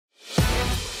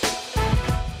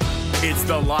It's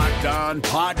the Locked On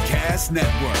Podcast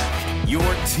Network, your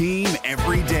team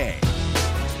every day.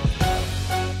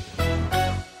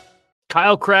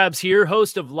 Kyle Krabs here,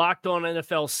 host of Locked On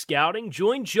NFL Scouting.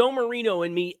 Join Joe Marino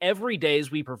and me every day as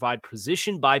we provide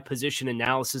position-by-position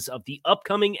analysis of the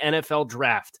upcoming NFL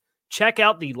Draft. Check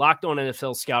out the Locked On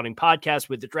NFL Scouting podcast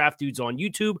with the Draft Dudes on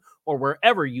YouTube or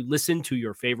wherever you listen to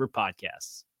your favorite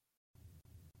podcasts.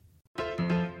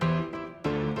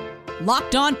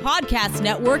 Locked On Podcast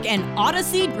Network and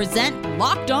Odyssey present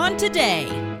Locked On Today.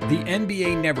 The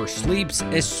NBA never sleeps,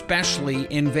 especially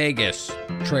in Vegas.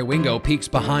 Trey Wingo peeks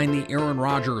behind the Aaron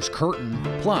Rodgers curtain.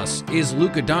 Plus, is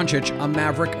Luka Doncic a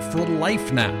Maverick for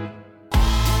life now?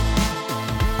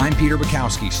 I'm Peter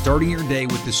Bukowski, starting your day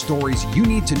with the stories you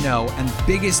need to know and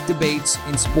biggest debates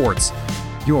in sports.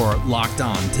 You're Locked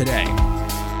On Today.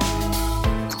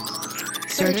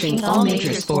 Searching all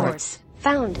major sports.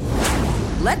 Found.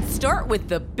 Let's start with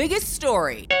the biggest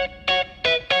story.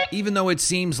 Even though it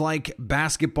seems like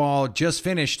basketball just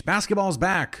finished, basketball's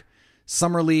back.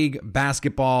 Summer League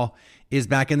basketball is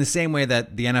back in the same way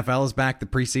that the NFL is back, the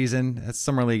preseason.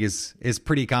 Summer League is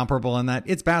pretty comparable in that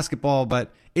it's basketball,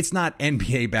 but it's not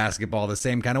NBA basketball the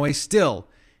same kind of way. Still,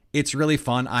 it's really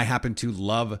fun. I happen to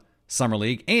love Summer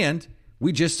League, and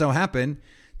we just so happen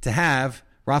to have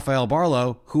Rafael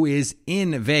Barlow, who is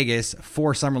in Vegas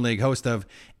for Summer League, host of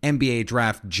NBA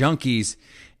Draft Junkies.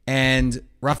 And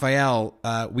Rafael,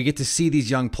 we get to see these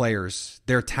young players,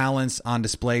 their talents on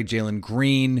display. Jalen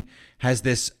Green has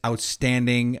this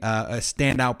outstanding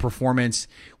standout performance.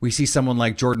 We see someone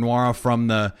like Jordan Nwora from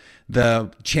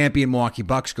the champion Milwaukee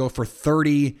Bucks go for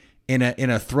 30 in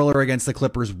a thriller against the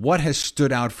Clippers. What has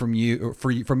stood out from you,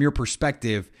 from your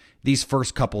perspective, these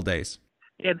first couple days?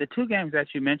 Yeah, the two games that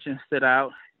you mentioned stood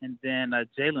out, and then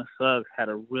Jalen Suggs had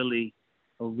a really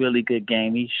good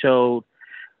game. He showed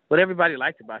what everybody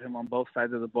liked about him on both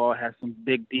sides of the ball, had some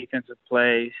big defensive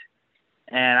plays.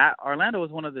 And Orlando was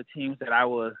one of the teams that I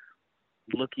was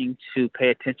looking to pay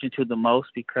attention to the most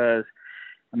because,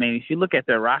 I mean, if you look at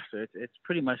their roster, it's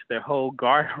pretty much their whole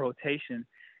guard rotation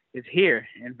is here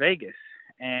in Vegas.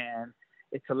 And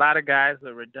it's a lot of guys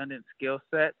with redundant skill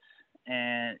sets,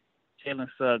 and Jalen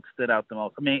Suggs stood out the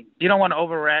most. I mean, you don't want to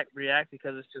overreact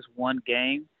because it's just one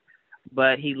game,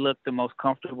 but he looked the most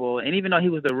comfortable. And even though he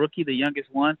was the rookie, the youngest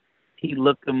one, he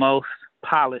looked the most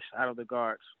polished out of the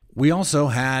guards. We also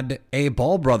had a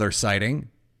Ball brother sighting,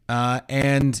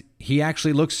 and he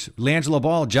actually looks, LiAngelo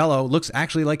Ball, Jello, looks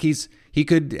actually like he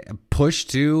could push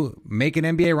to make an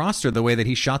NBA roster the way that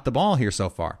he shot the ball here so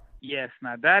far. Yes,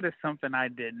 now that is something I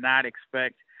did not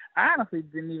expect. I honestly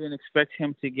didn't even expect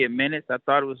him to get minutes. I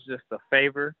thought it was just a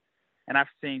favor. And I've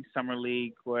seen Summer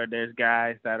League where there's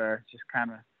guys that are just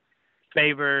kind of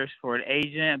favors for an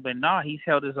agent. But no, he's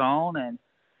held his own.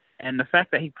 And the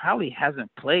fact that he probably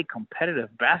hasn't played competitive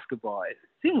basketball, it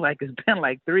seems like it's been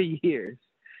like 3 years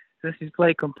since he's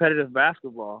played competitive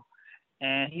basketball.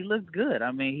 And he looked good.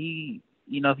 I mean,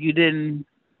 if you didn't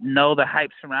know the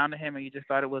hype surrounding him and you just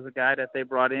thought it was a guy that they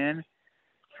brought in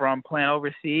from playing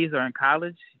overseas or in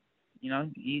college,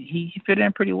 he fit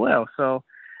in pretty well. So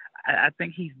I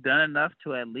think he's done enough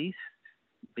to at least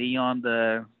be on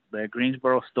the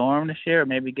Greensboro Storm this year, or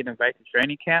maybe get invited to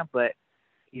training camp, but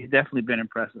he's definitely been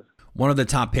impressive. One of the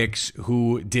top picks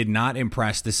who did not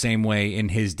impress the same way in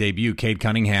his debut, Cade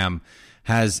Cunningham,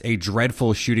 has a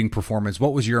dreadful shooting performance.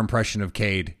 What was your impression of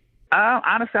Cade?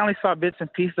 Honestly, I only saw bits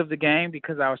and pieces of the game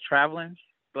because I was traveling,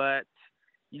 but,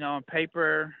 on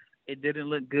paper, it didn't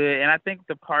look good. And I think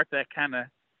the part that kind of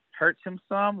hurts him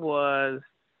some was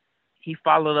he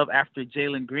followed up after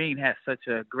Jalen Green had such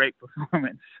a great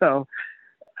performance. So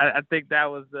I think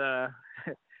that was, that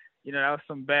was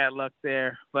some bad luck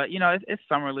there. But, it's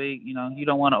Summer League. You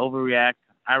don't want to overreact.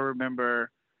 I remember,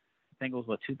 I think it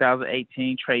was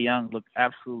 2018, Trey Young looked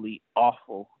absolutely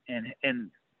awful.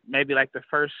 And maybe like the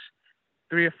first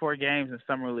 3 or 4 games in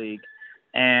Summer League.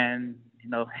 And,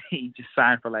 he just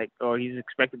signed he's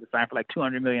expected to sign for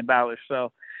 $200 million.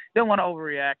 So don't want to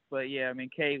overreact. But, yeah, I mean,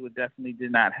 Cade definitely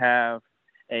did not have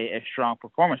a strong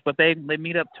performance. But they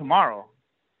meet up tomorrow.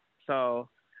 So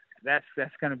that's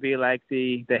going to be like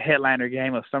the headliner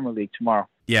game of Summer League tomorrow.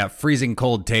 Yeah, Freezing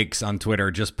Cold Takes on Twitter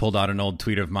just pulled out an old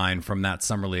tweet of mine from that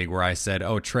Summer League where I said,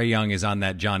 Trey Young is on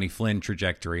that Johnny Flynn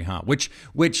trajectory, huh? Which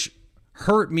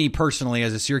hurt me personally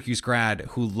as a Syracuse grad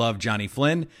who loved Johnny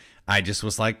Flynn. I just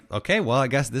was like, okay, well, I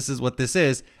guess this is what this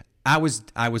is. I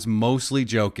was mostly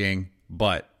joking,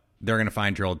 but they're going to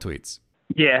find your old tweets.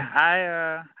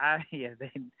 Yeah,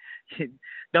 they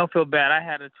don't feel bad. I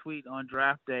had a tweet on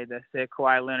draft day that said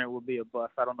Kawhi Leonard will be a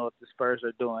bust. I don't know what the Spurs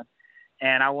are doing.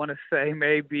 And I want to say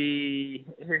maybe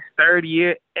his third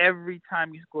year, every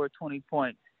time he scored 20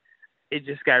 points, it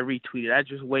just got retweeted. I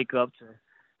just wake up to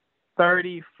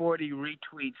 30, 40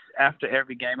 retweets after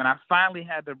every game. And I finally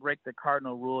had to break the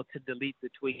Cardinal rule to delete the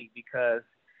tweet because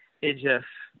it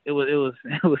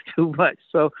was too much.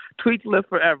 So tweets live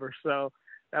forever. So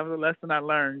that was a lesson I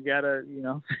learned. You gotta,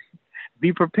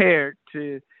 be prepared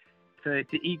to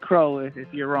eat crow if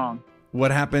you're wrong.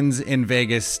 What happens in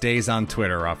Vegas stays on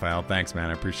Twitter, Rafael. Thanks, man.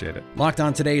 I appreciate it. Locked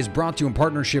On Today is brought to you in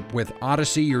partnership with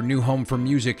Odyssey, your new home for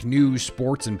music, news,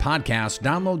 sports, and podcasts.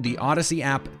 Download the Odyssey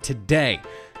app today.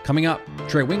 Coming up,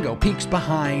 Trey Wingo peeks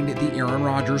behind the Aaron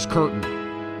Rodgers curtain.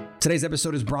 Today's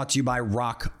episode is brought to you by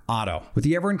Rock Auto. With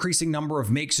the ever-increasing number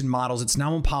of makes and models, it's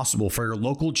now impossible for your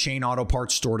local chain auto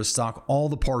parts store to stock all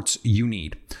the parts you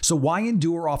need. So why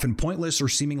endure often pointless or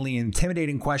seemingly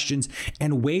intimidating questions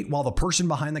and wait while the person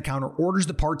behind the counter orders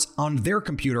the parts on their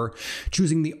computer,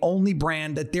 choosing the only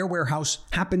brand that their warehouse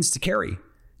happens to carry?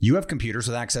 You have computers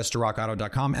with access to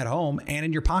rockauto.com at home and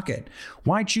in your pocket.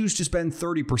 Why choose to spend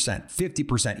 30%,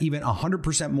 50%, even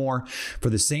 100% more for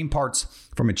the same parts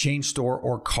from a chain store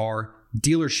or car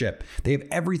dealership? They have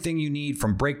everything you need,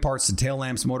 from brake parts to tail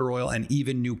lamps, motor oil, and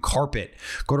even new carpet.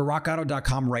 Go to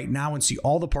rockauto.com right now and see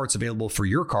all the parts available for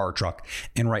your car or truck,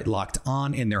 and write Locked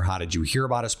On in their How Did You Hear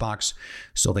About Us box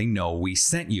so they know we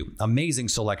sent you. Amazing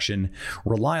selection,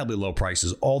 reliably low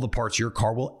prices, all the parts your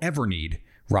car will ever need.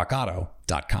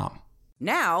 rockauto.com.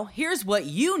 Now, here's what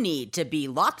you need to be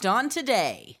locked on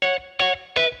today.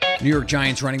 New York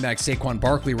Giants running back Saquon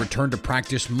Barkley returned to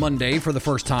practice Monday for the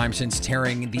first time since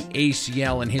tearing the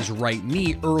ACL in his right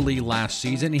knee early last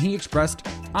season, and he expressed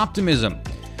optimism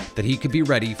that he could be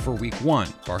ready for week 1.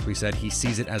 Barkley said he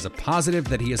sees it as a positive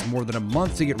that he has more than a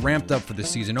month to get ramped up for the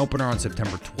season opener on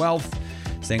September 12th,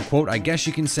 saying, quote, "I guess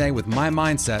you can say with my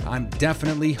mindset, I'm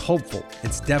definitely hopeful.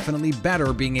 It's definitely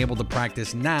better being able to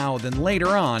practice now than later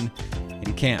on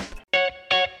in camp."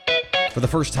 For the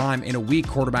first time in a week,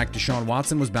 quarterback Deshaun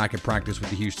Watson was back at practice with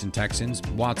the Houston Texans.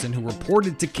 Watson, who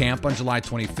reported to camp on July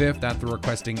 25th after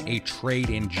requesting a trade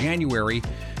in January,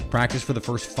 practiced for the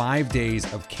first 5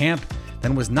 days of camp,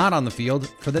 then was not on the field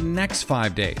for the next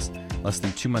 5 days. Less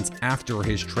than 2 months after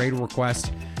his trade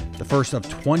request, the first of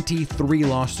 23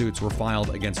 lawsuits were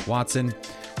filed against Watson.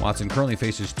 Watson currently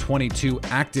faces 22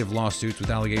 active lawsuits with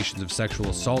allegations of sexual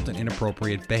assault and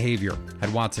inappropriate behavior.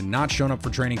 Had Watson not shown up for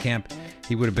training camp,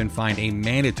 he would have been fined a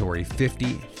mandatory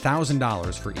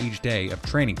 $50,000 for each day of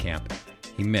training camp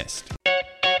he missed.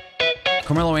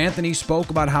 Carmelo Anthony spoke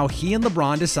about how he and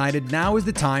LeBron decided now is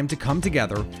the time to come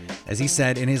together, as he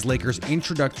said in his Lakers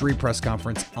introductory press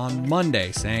conference on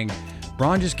Monday, saying,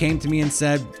 "LeBron just came to me and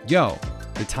said, yo,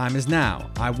 the time is now.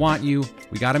 I want you.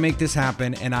 We got to make this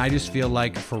happen. And I just feel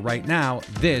like for right now,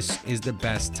 this is the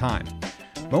best time."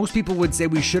 Most people would say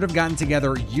we should have gotten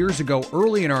together years ago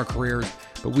early in our careers,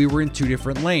 but we were in 2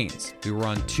 different lanes. We were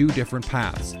on 2 different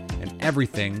paths, and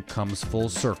everything comes full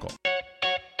circle.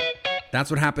 That's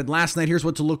what happened last night. Here's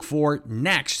what to look for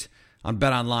next on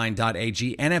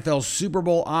betonline.ag. NFL Super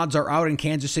Bowl odds are out, and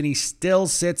Kansas City still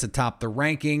sits atop the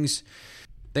rankings.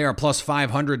 They are plus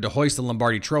 500 to hoist the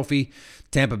Lombardi Trophy.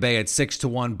 Tampa Bay at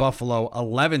 6-1, Buffalo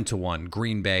 11-1,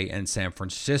 Green Bay and San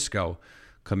Francisco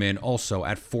come in also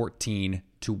at 14-1.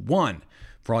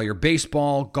 For all your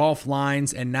baseball, golf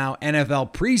lines, and now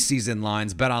NFL preseason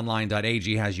lines,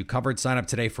 betonline.ag has you covered. Sign up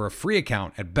today for a free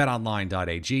account at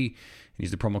betonline.ag and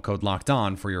use the promo code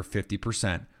LOCKEDON for your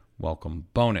 50% welcome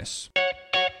bonus.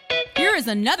 Here is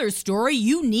another story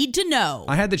you need to know.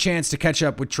 I had the chance to catch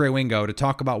up with Trey Wingo to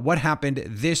talk about what happened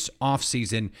this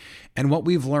offseason and what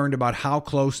we've learned about how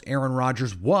close Aaron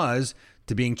Rodgers was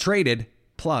to being traded,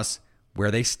 plus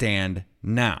where they stand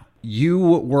now. You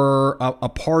were a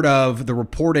part of the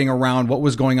reporting around what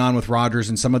was going on with Rodgers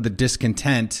and some of the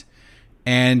discontent,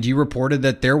 and you reported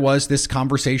that there was this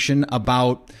conversation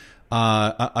about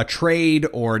a trade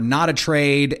or not a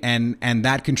trade, and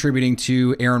that contributing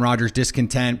to Aaron Rodgers'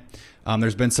 discontent.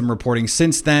 There's been some reporting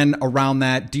since then around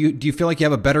that. Do you feel like you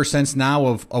have a better sense now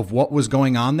of what was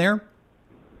going on there?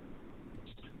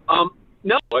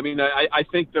 No, I mean, I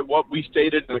think that what we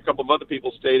stated and a couple of other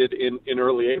people stated in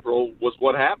early April was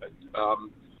what happened.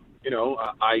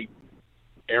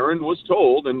 Aaron was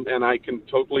told, and I can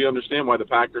totally understand why the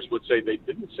Packers would say they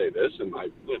didn't say this, and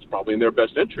it's probably in their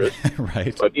best interest.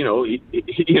 Right. But he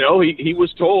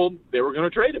was told they were going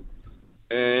to trade him,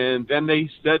 and then they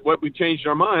said, "What? We changed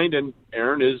our mind." And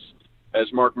Aaron is,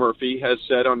 as Mark Murphy has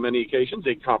said on many occasions,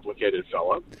 a complicated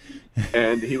fella,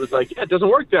 and he was like, "Yeah, it doesn't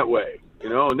work that way.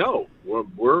 No,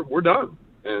 we're done."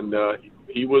 And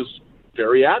he was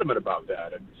very adamant about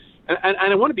that. And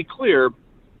I want to be clear.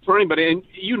 for anybody, and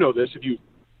you know this if you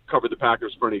covered the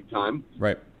Packers for any time,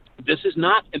 right? This is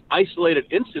not an isolated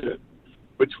incident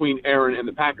between Aaron and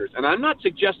the Packers. And I'm not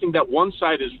suggesting that one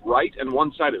side is right and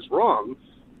one side is wrong.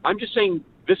 I'm just saying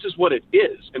this is what it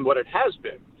is and what it has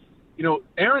been.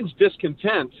 Aaron's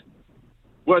discontent,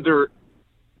 whether,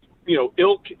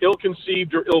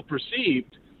 ill-conceived or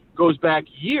ill-perceived, goes back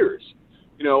years.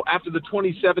 After the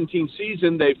 2017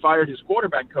 season, they fired his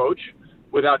quarterback coach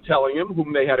without telling him,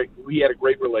 whom he had a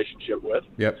great relationship with.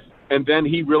 Yep. And then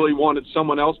he really wanted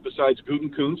someone else besides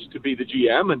Gutekunst to be the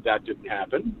GM, and that didn't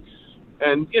happen.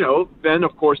 And, then,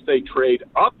 of course, they trade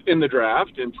up in the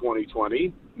draft in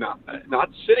 2020, not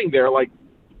sitting there like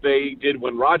they did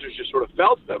when Rodgers just sort of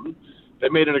felt them. They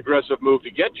made an aggressive move to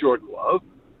get Jordan Love.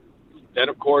 Then,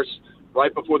 of course,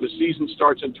 right before the season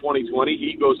starts in 2020,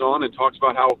 he goes on and talks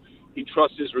about how he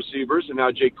trusts his receivers and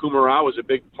how Jake Kumerow was a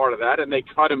big part of that, and they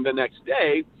cut him the next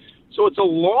day. So it's a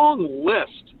long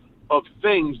list of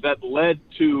things that led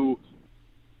to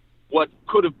what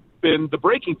could have been the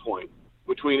breaking point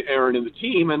between Aaron and the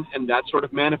team, and that sort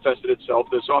of manifested itself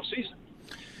this offseason.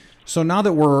 So now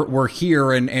that we're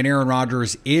here and Aaron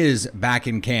Rodgers is back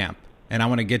in camp, and I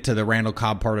want to get to the Randall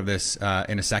Cobb part of this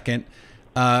in a second.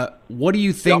 What do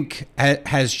you think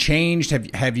has changed?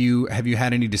 Have you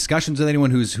had any discussions with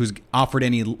anyone who's offered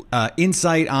any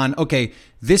insight on, okay,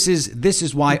 this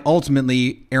is why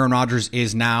ultimately Aaron Rodgers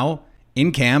is now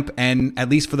in camp and, at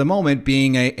least for the moment,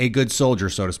 being a good soldier,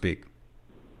 so to speak?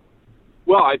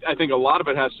 Well, I think a lot of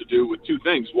it has to do with two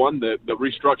things. One, the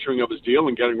restructuring of his deal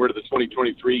and getting rid of the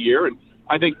 2023 year. And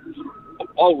I think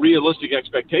all realistic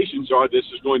expectations are this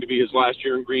is going to be his last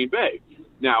year in Green Bay.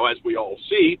 Now, as we all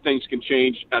see, things can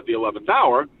change at the 11th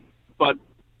hour. But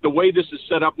the way this is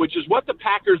set up, which is what the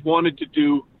Packers wanted to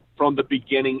do from the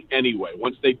beginning anyway,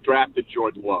 once they drafted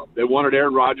Jordan Love. They wanted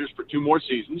Aaron Rodgers for 2 more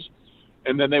seasons,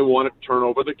 and then they wanted to turn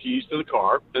over the keys to the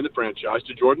car and the franchise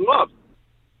to Jordan Love.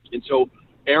 And so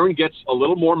Aaron gets a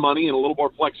little more money and a little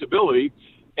more flexibility,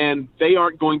 and they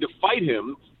aren't going to fight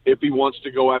him if he wants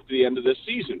to go after the end of this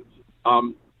season.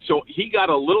 So he got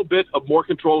a little bit of more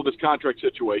control of his contract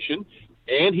situation,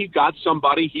 and he got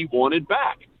somebody he wanted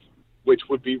back, which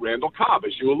would be Randall Cobb,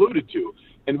 as you alluded to.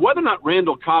 And whether or not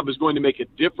Randall Cobb is going to make a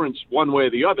difference one way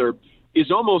or the other is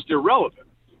almost irrelevant.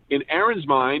 In Aaron's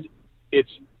mind,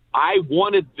 it's, I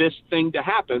wanted this thing to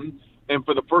happen, and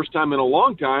for the first time in a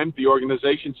long time, the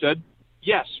organization said,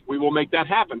 yes, we will make that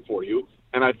happen for you.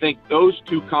 And I think those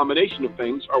two combination of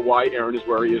things are why Aaron is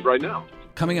where he is right now.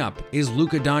 Coming up, is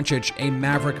Luka Doncic a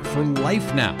Maverick for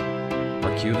life now?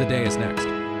 Our cue of the day is next.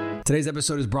 Today's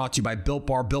episode is brought to you by Built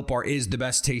Bar. Built Bar is the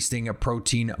best tasting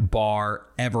protein bar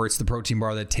ever. It's the protein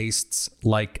bar that tastes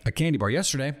like a candy bar.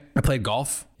 Yesterday, I played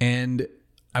golf and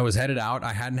I was headed out.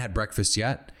 I hadn't had breakfast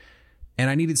yet, and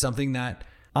I needed something that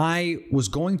I was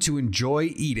going to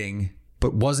enjoy eating,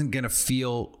 but wasn't going to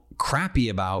feel crappy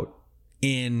about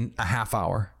in a half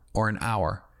hour or an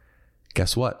hour.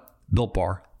 Guess what? Built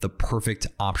Bar, the perfect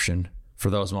option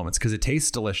for those moments because it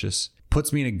tastes delicious,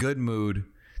 puts me in a good mood.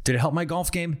 Did it help my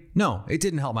golf game? No, it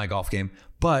didn't help my golf game.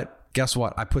 But guess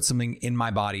what? I put something in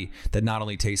my body that not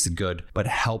only tasted good, but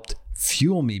helped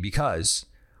fuel me because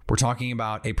we're talking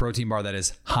about a protein bar that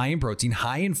is high in protein,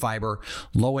 high in fiber,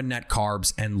 low in net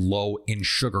carbs, and low in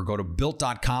sugar. Go to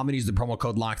Built.com and use the promo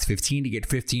code LOCKED15 to get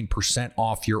 15%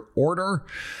 off your order.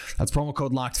 That's promo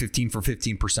code LOCKED15 for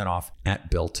 15% off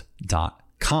at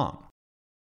Built.com.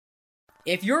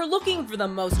 If you're looking for the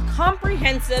most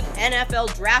comprehensive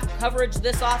NFL draft coverage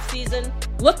this offseason,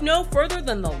 look no further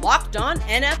than the Locked On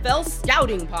NFL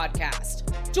Scouting Podcast.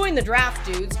 Join the draft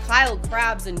dudes, Kyle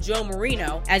Krabs and Joe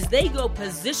Marino, as they go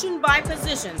position by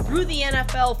position through the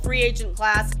NFL free agent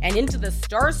class and into the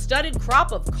star-studded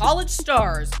crop of college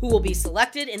stars who will be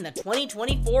selected in the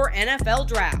 2024 NFL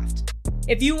Draft.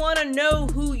 If you want to know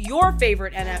who your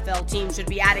favorite NFL team should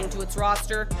be adding to its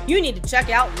roster, you need to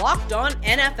check out Locked On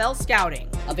NFL Scouting,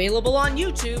 available on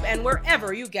YouTube and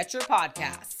wherever you get your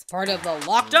podcasts. Part of the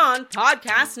Locked On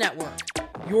Podcast Network,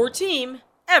 your team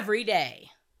every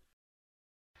day.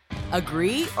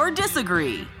 Agree or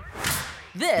disagree?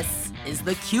 This is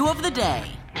the cue of the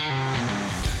day.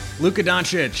 Luka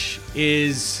Doncic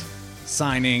is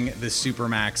signing the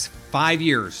Supermax. 5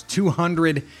 years,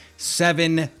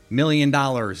 $207 million.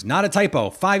 Not a typo.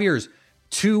 5 years,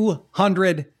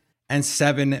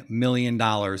 $207 million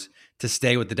to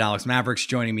stay with the Dallas Mavericks.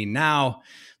 Joining me now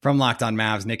from Locked On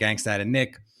Mavs, Nick Angstad. And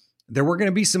Nick, there were going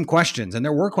to be some questions, and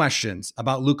there were questions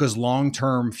about Luka's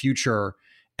long-term future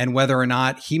and whether or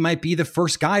not he might be the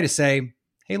first guy to say,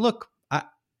 hey, look,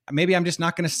 maybe I'm just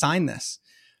not going to sign this.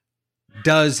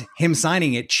 Does him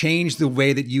signing it change the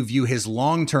way that you view his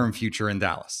long-term future in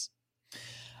Dallas?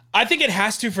 I think it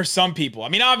has to for some people. I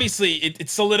mean, obviously, it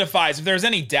solidifies if there's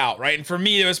any doubt, right? And for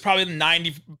me, it was probably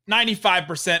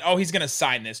 95%, oh, he's going to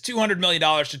sign this. $200 million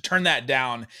to turn that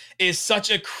down is such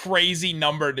a crazy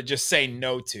number to just say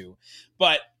no to.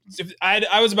 But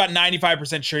I was about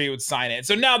 95% sure he would sign it.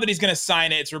 So now that he's going to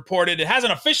sign it, it's reported. It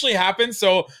hasn't officially happened,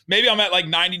 so maybe I'm at like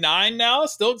 99 now.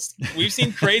 Still, we've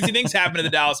seen crazy things happen to the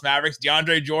Dallas Mavericks.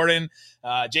 DeAndre Jordan,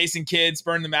 Jason Kidd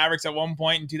spurned the Mavericks at one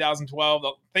point in 2012.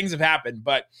 Things have happened.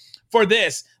 But for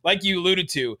this, like you alluded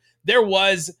to, there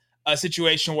was a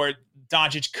situation where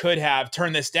Doncic could have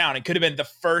turned this down. It could have been the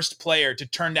first player to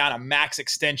turn down a max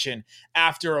extension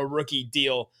after a rookie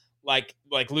deal like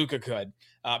Luka could.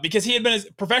 Because he had been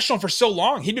a professional for so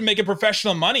long. He'd been making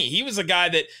professional money. He was a guy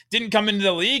that didn't come into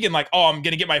the league and like, oh, I'm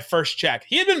going to get my first check.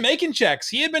 He had been making checks.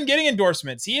 He had been getting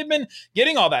endorsements. He had been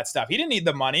getting all that stuff. He didn't need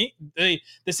the money. The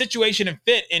situation and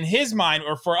fit in his mind,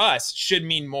 or for us, should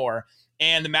mean more.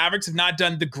 And the Mavericks have not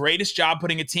done the greatest job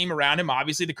putting a team around him.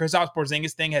 Obviously, the Kristaps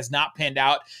Porzingis thing has not panned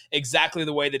out exactly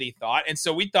the way that he thought. And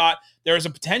so we thought there was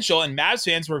a potential, and Mavs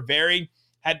fans were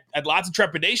had lots of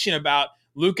trepidation about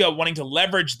Luka wanting to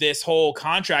leverage this whole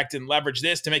contract and leverage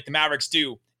this to make the Mavericks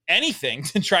do anything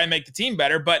to try and make the team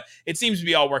better. But it seems to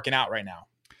be all working out right now.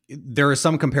 There is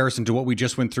some comparison to what we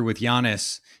just went through with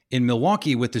Giannis in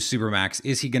Milwaukee with the Supermax.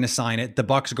 Is he going to sign it? The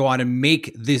Bucks go out and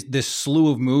make this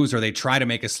slew of moves, or they try to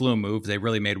make a slew of moves. They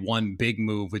really made one big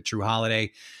move with Jrue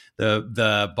Holiday.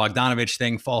 The Bogdanovich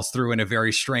thing falls through in a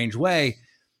very strange way.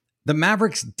 The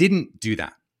Mavericks didn't do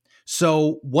that.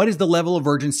 So what is the level of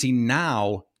urgency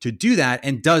now to do that?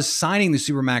 And does signing the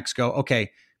Supermax go,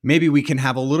 okay, maybe we can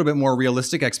have a little bit more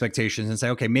realistic expectations and say,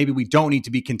 okay, maybe we don't need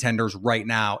to be contenders right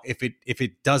now if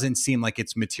it doesn't seem like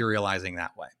it's materializing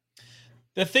that way?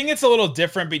 The thing that's a little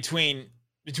different between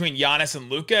Giannis and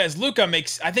Luka is Luka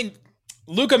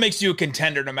makes you a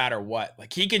contender no matter what.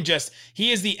 Like he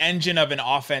is the engine of an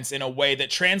offense in a way that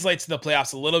translates to the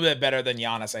playoffs a little bit better than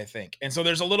Giannis, I think. And so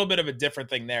there's a little bit of a different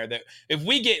thing there, that if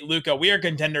we get Luka, we are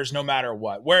contenders no matter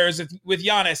what. Whereas with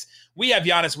Giannis,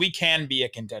 we can be a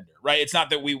contender, right? It's not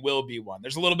that we will be one.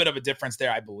 There's a little bit of a difference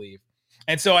there, I believe.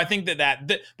 And so I think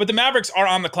but the Mavericks are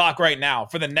on the clock right now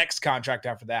for the next contract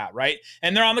after that, right?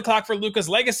 And they're on the clock for Luka's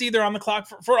legacy. They're on the clock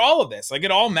for all of this. Like,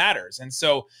 it all matters. And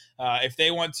so if they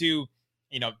want to,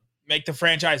 make the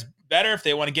franchise better, if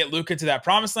they want to get Luka to that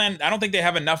promised land, I don't think they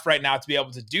have enough right now to be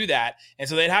able to do that. And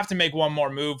so they'd have to make one more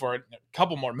move, or a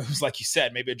couple more moves, like you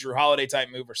said, maybe a Jrue Holiday type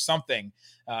move or something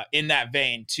in that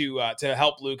vein to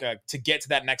help Luka to get to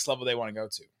that next level they want to go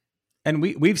to. And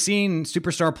we've seen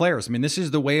superstar players. I mean, this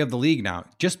is the way of the league now.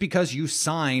 Just because you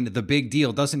signed the big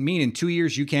deal doesn't mean in 2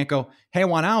 years you can't go, hey, I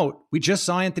want out. We just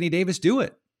saw Anthony Davis do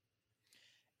it.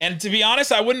 And to be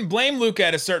honest, I wouldn't blame Luka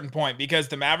at a certain point, because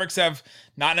the Mavericks have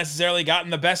not necessarily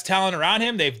gotten the best talent around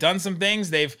him. They've done some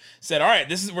things. They've said, all right,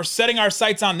 we're setting our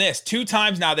sights on this. 2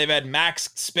 times now they've had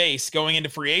max space going into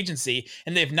free agency,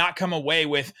 and they've not come away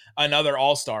with another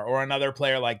all-star or another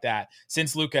player like that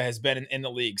since Luka has been in the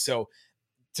league. So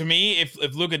to me, if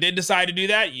Luka did decide to do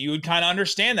that, you would kind of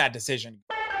understand that decision.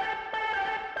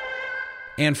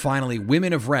 And finally,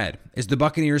 Women of Red is the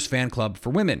Buccaneers fan club for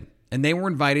women. And they were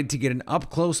invited to get an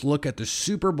up-close look at the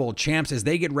Super Bowl champs as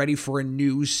they get ready for a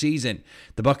new season.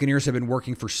 The Buccaneers have been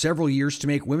working for several years to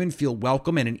make women feel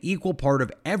welcome and an equal part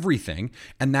of everything,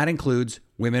 and that includes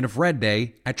Women of Red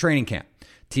Day at training camp.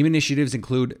 Team initiatives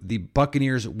include the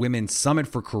Buccaneers Women's Summit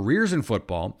for Careers in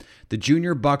Football, the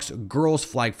Junior Bucks Girls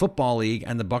Flag Football League,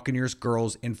 and the Buccaneers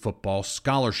Girls in Football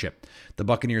Scholarship. The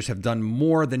Buccaneers have done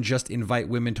more than just invite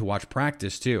women to watch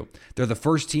practice, too. They're the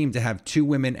first team to have 2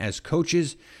 women as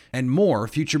coaches, and more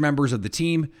future members of the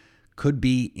team could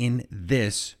be in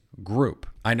this group.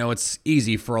 I know it's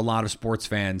easy for a lot of sports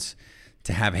fans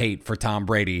to have hate for Tom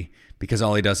Brady because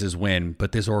all he does is win,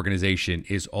 but this organization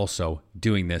is also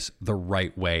doing this the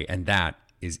right way, and that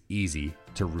is easy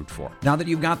to root for. Now that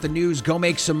you've got the news, go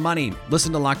make some money.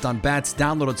 Listen to Locked On Bets,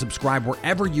 download and subscribe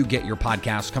wherever you get your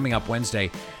podcasts. Coming up Wednesday,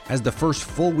 as the first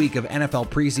full week of NFL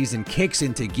preseason kicks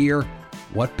into gear,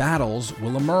 what battles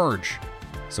will emerge?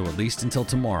 So at least until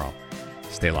tomorrow,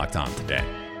 stay locked on today.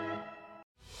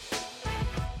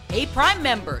 Hey, Prime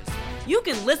members, you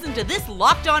can listen to this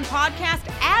Locked On podcast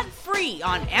ad-free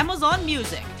on Amazon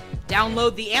Music.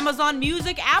 Download the Amazon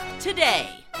Music app today.